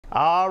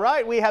All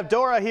right, we have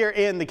Dora here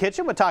in the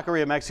kitchen with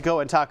Taqueria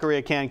Mexico and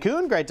Taqueria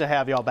Cancun. Great to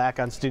have y'all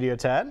back on Studio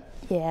 10.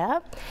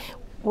 Yeah,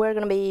 we're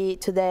going to be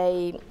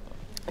today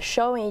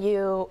showing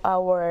you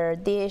our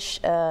dish,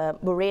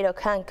 Burrito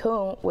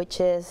Cancun,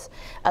 which is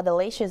a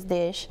delicious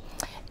dish.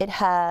 It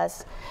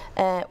has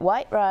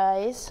white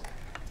rice.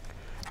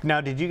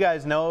 Now, did you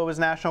guys know it was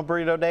National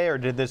Burrito Day, or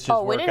did this just work out?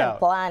 Oh, we didn't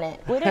plan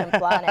it. We didn't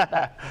plan it,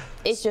 but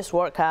it's just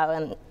worked out.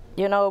 And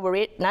you know,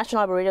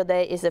 National Burrito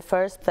Day is the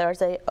first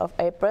Thursday of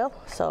April,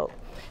 so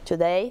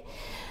today.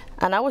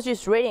 And I was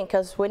just reading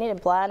because we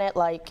didn't plan it,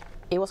 like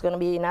it was going to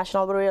be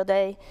National Burrito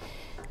Day.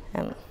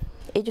 And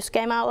it just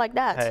came out like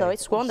that, so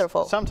it's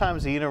wonderful.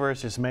 Sometimes the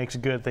universe just makes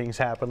good things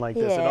happen like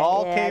this. It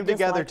all came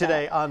together like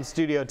today on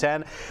Studio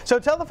 10. So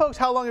tell the folks,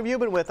 how long have you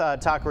been with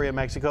Taqueria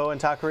Mexico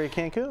and Taqueria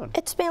Cancun?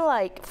 It's been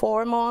like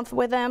 4 months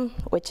with them,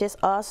 which is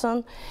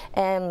awesome.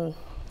 And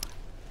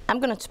I'm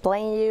going to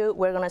explain you.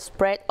 We're going to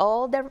spread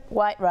all the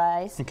white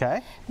rice.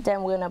 Okay.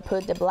 Then we're going to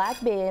put the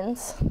black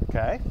beans.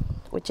 Okay.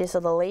 Which is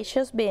a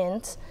delicious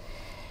beans.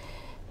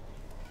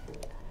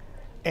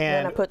 And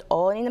we're going to put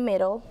all in the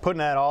middle. Putting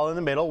that all in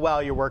the middle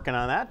while you're working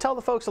on that. Tell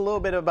the folks a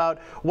little bit about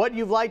what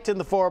you've liked in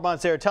the 4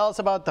 months there. Tell us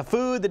about the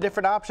food, the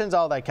different options,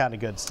 all that kind of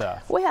good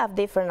stuff. We have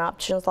different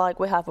options, like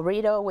we have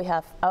burrito, we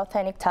have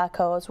authentic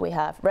tacos, we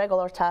have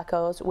regular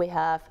tacos, we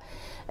have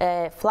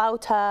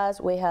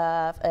flautas, we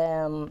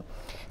have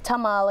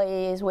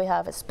tamales, we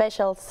have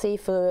special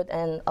seafood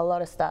and a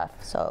lot of stuff.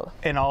 So.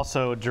 And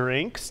also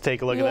drinks.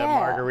 Take a look at that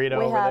margarita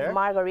over there. We have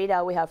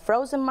margarita, we have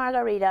frozen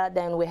margarita,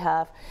 then we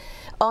have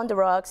on the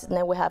rocks, and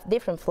then we have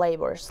different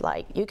flavors.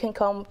 Like you can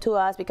come to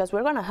us because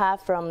we're gonna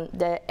have from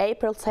the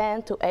April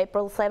 10th to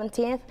April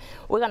 17th,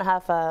 we're gonna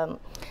have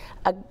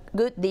a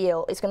good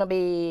deal. It's gonna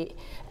be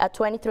a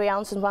 23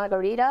 ounces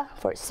margarita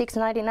for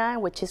 $6.99,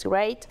 which is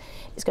great.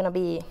 It's gonna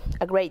be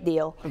a great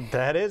deal.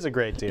 That is a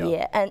great deal.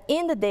 Yeah, and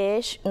in the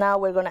dish, now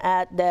we're gonna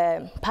add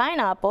the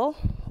pineapple,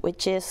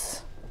 which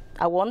is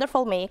a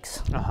wonderful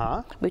mix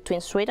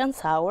between sweet and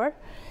sour.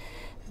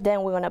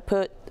 Then we're gonna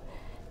put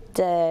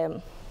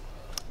the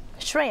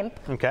shrimp.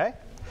 Okay.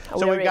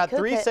 So we've got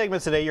 3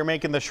 segments today. You're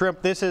making the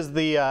shrimp. This is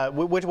the,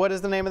 what is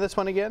the name of this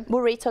one again?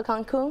 Burrito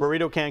Cancun.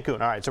 Burrito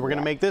Cancun. All right, so we're going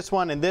to make this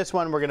one and this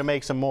one. We're going to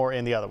make some more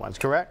in the other ones,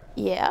 correct?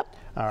 Yep.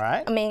 All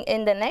right. I mean,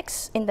 in the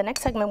next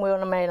segment, we're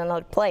going to make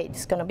another plate.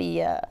 It's going to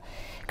be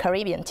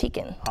Caribbean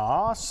chicken.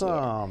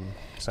 Awesome.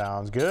 Yeah.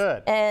 Sounds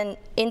good. And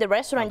in the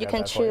restaurant, you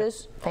can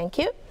choose, thank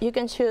you, you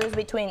can choose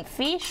between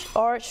fish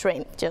or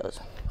shrimp.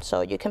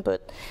 So you can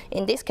put,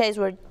 in this case,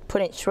 we're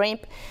putting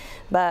shrimp,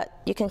 but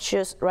you can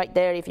choose right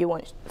there if you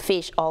want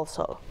fish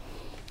also,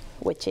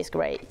 which is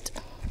great.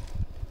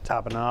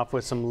 Topping off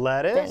with some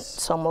lettuce. Then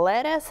some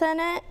lettuce in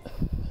it,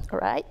 all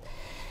right.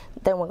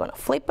 Then we're gonna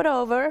flip it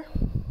over,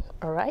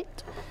 all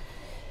right.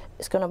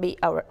 It's gonna be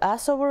our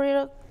Aso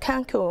Burrito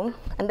Cancun,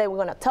 and then we're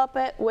gonna top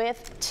it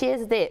with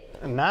cheese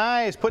dip.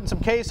 Nice, putting some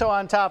queso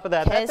on top of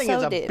that. That thing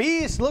is a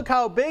beast. Look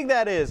how big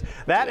that is.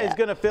 That is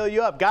gonna fill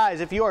you up.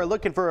 Guys, if you are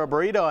looking for a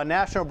burrito on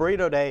National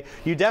Burrito Day,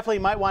 you definitely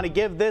might wanna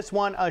give this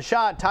one a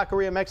shot.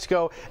 Taqueria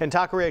Mexico and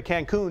Taqueria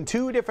Cancun,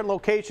 2 different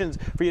locations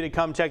for you to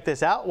come check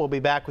this out. We'll be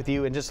back with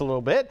you in just a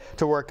little bit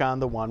to work on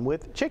the one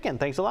with chicken.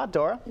 Thanks a lot,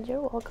 Dora. You're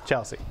welcome.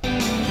 Chelsea.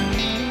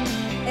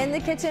 In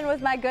the kitchen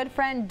with my good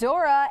friend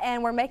Dora,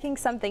 and we're making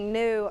something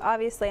new.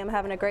 Obviously, I'm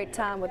having a great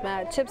time with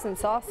my chips and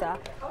salsa.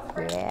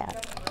 Yeah.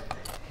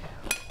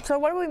 So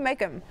what are we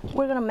making?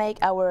 We're gonna make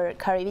our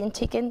Caribbean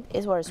chicken.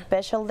 It's our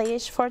special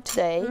dish for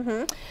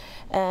today.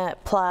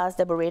 Plus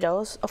the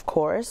burritos, of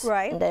course.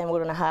 Right. And then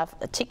we're gonna have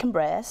a chicken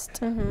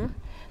breast,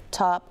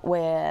 topped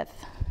with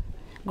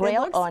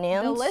grilled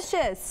onions.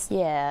 Delicious.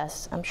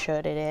 Yes, I'm sure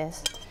it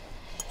is.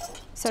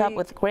 So topped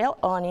with grilled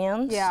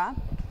onions. Yeah.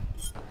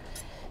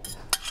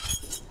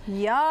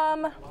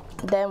 Yum.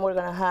 Then we're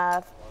gonna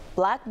have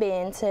black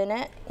beans in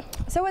it.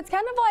 So it's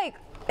kind of like,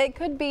 it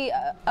could be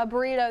a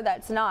burrito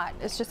that's not.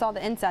 It's just all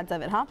the insides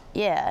of it, huh?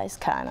 Yeah, it's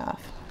kind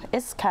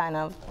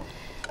of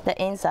the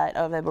inside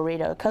of a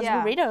burrito. Because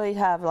burrito, you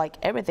have like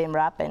everything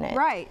wrapped in it.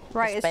 Right,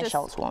 right. It's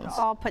just ones.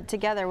 All put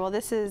together. Well,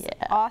 this is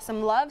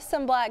awesome. Love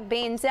some black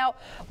beans. Now,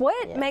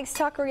 what makes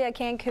Taqueria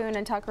Cancun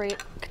and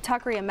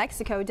Taqueria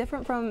Mexico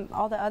different from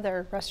all the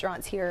other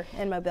restaurants here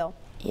in Mobile?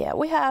 Yeah,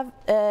 we have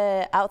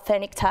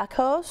authentic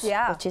tacos,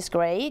 which is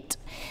great.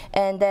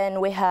 And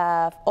then we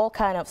have all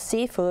kind of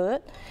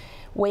seafood.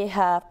 We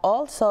have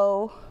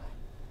also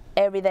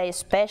everyday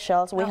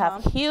specials. We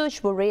have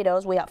huge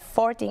burritos. We have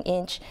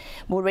 14-inch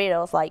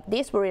burritos. Like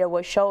this burrito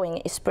we're showing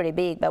is pretty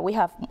big, but we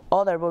have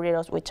other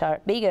burritos which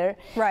are bigger.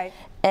 Right.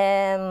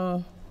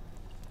 And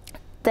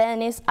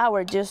then it's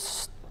our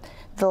just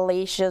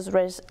delicious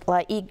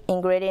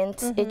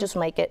ingredients. It just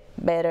make it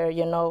better,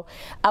 you know.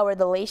 Our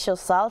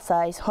delicious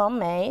salsa is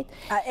homemade.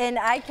 And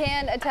I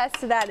can attest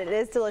to that. It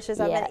is delicious.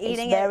 I've been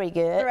eating it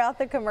throughout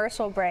the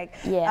commercial break.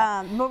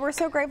 Yeah. But we're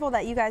so grateful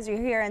that you guys are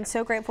here and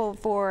so grateful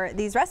for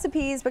these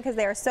recipes because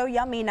they are so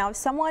yummy. Now, if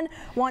someone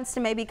wants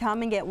to maybe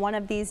come and get one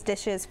of these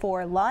dishes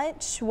for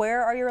lunch,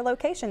 where are your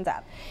locations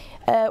at?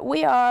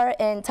 We are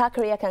in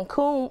Taqueria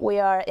Cancun. We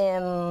are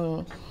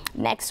in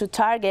next to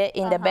Target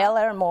in the Bel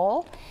Air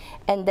Mall.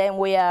 And then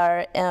we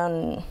are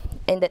in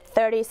the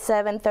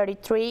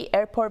 3733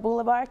 Airport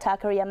Boulevard,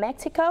 Taqueria,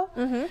 Mexico.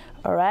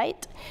 All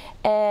right.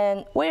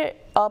 And we're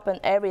open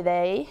every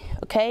day,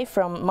 okay,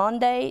 from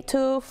Monday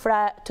to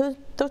Thursday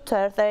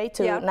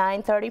to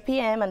 9:30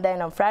 p.m. And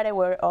then on Friday,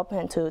 we're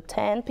open to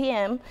 10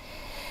 p.m.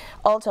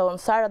 Also on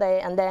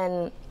Saturday, and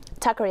then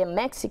Taqueria,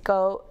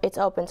 Mexico, it's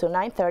open to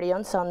 9:30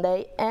 on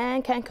Sunday,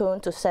 and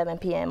Cancun to 7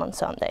 p.m. on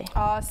Sunday.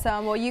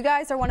 Awesome. Well, you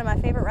guys are one of my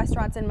favorite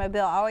restaurants in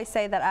Mobile. I always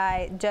say that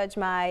I judge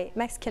my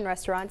Mexican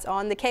restaurants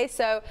on the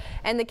queso,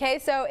 and the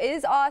queso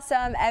is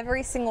awesome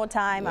every single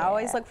time. I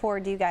always look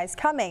forward to you guys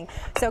coming.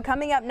 So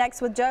coming up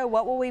next with Joe,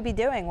 what will we be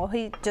doing? Will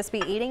he just be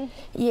eating?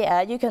 Yeah,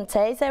 you can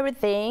taste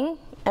everything.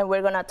 And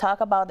we're going to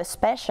talk about the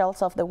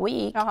specials of the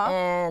week,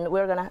 and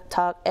we're going to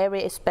talk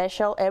every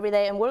special every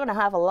day, and we're going to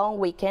have a long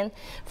weekend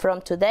from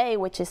today,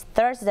 which is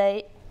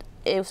Thursday.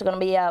 It's going to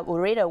be a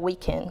burrito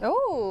weekend.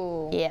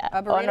 Ooh. Yeah.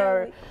 A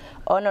burrito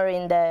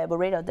honoring the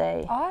Burrito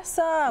Day.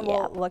 Awesome.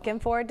 Well,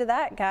 looking forward to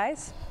that,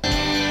 guys.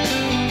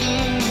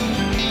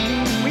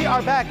 We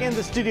are back in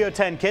the Studio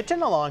 10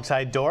 kitchen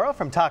alongside Dora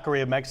from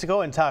Taqueria,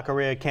 Mexico and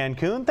Taqueria,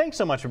 Cancun. Thanks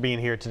so much for being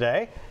here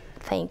today.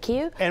 Thank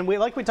you. And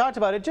like we talked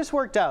about, it just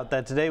worked out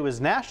that today was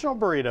National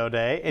Burrito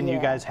Day, and you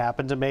guys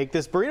happened to make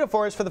this burrito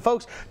for us for the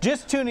folks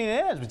just tuning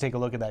in as we take a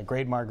look at that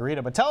great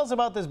margarita. But tell us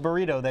about this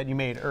burrito that you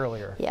made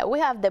earlier. Yeah,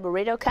 we have the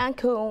Burrito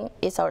Cancun.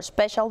 It's our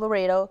special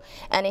burrito,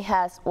 and it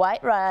has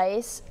white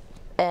rice,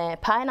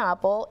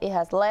 pineapple, it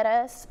has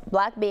lettuce,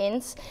 black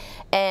beans,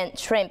 and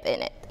shrimp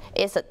in it.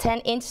 It's a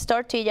 10-inch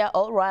tortilla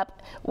all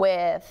wrapped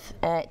with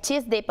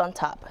cheese dip on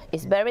top.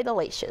 It's very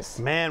delicious.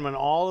 Man, when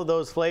all of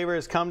those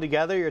flavors come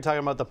together, you're talking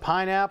about the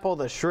pineapple,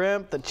 the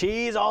shrimp, the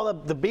cheese, all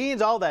the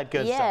beans, all that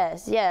good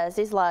stuff. Yes,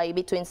 it's like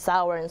between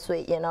sour and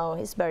sweet, you know,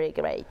 it's very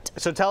great.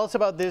 So tell us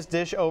about this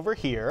dish over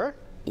here.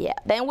 Yeah,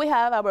 then we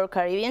have our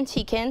Caribbean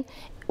chicken,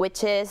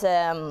 which is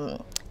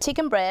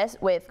chicken breast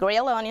with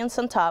grilled onions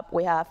on top.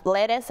 We have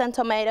lettuce and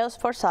tomatoes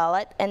for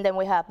salad, and then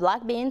we have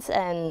black beans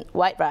and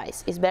white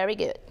rice. It's very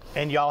good.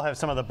 And y'all have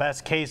some of the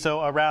best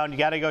queso around. You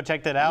got to go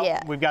check that out.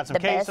 Yeah, we've got some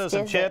queso,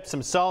 some chips,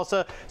 some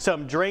salsa,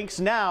 some drinks.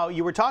 Now,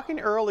 you were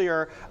talking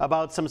earlier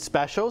about some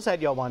specials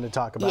that y'all wanted to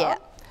talk about. Yeah,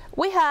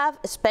 we have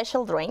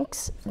special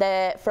drinks.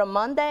 From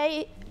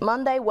Monday,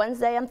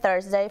 Wednesday, and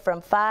Thursday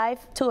from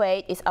 5 to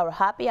 8 is our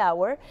happy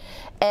hour,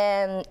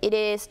 and it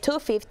is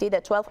 $2.50 the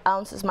 12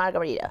 ounces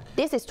margarita.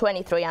 This is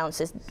 23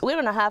 ounces. We're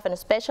gonna have a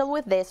special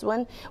with this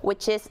one,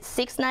 which is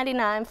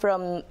 $6.99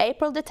 from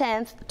April the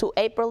 10th to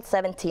April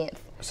 17th.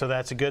 So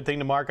that's a good thing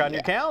to mark on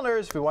your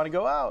calendars if you want to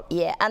go out.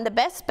 Yeah, and the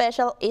best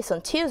special is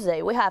on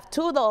Tuesday. We have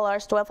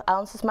 $2 12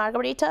 ounces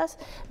margaritas,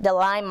 the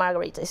lime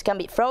margaritas. It can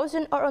be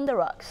frozen or on the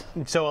rocks.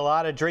 So a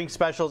lot of drink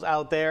specials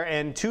out there,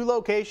 and 2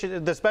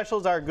 locations. The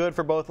specials are good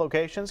for both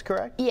locations,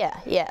 correct?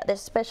 Yeah, the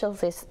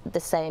specials is the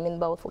same in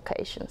both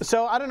locations.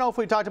 So I don't know if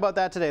we talked about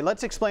that today.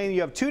 Let's explain.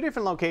 You have 2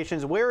 different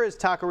locations. Where is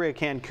Taqueria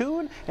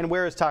Cancun and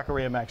where is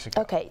Taqueria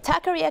Mexico? Okay,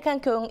 Taqueria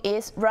Cancun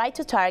is right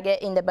to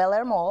Target in the Bel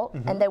Air Mall,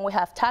 and then we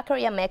have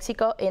Taqueria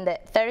Mexico in the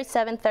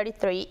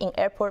 3733 in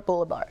Airport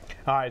Boulevard.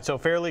 All right, so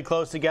fairly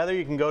close together.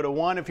 You can go to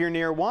one if you're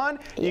near one.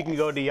 You can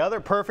go to the other.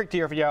 Perfect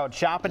if you're out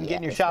shopping,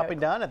 getting your shopping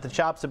done at the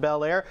Shops of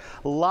Bel Air.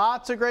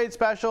 Lots of great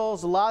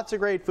specials, lots of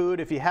great food.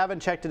 If you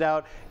haven't checked it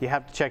out, you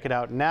have to check it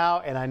out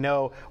now. And I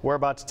know we're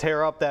about to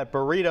tear up that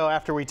burrito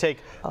after we take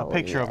a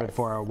picture of it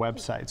for our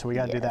website. So we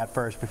got to do that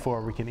first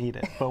before we can eat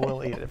it. But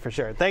we'll eat it for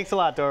sure. Thanks a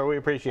lot, Dora. We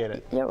appreciate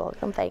it. You're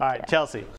welcome. Thank you. All right, Chelsea.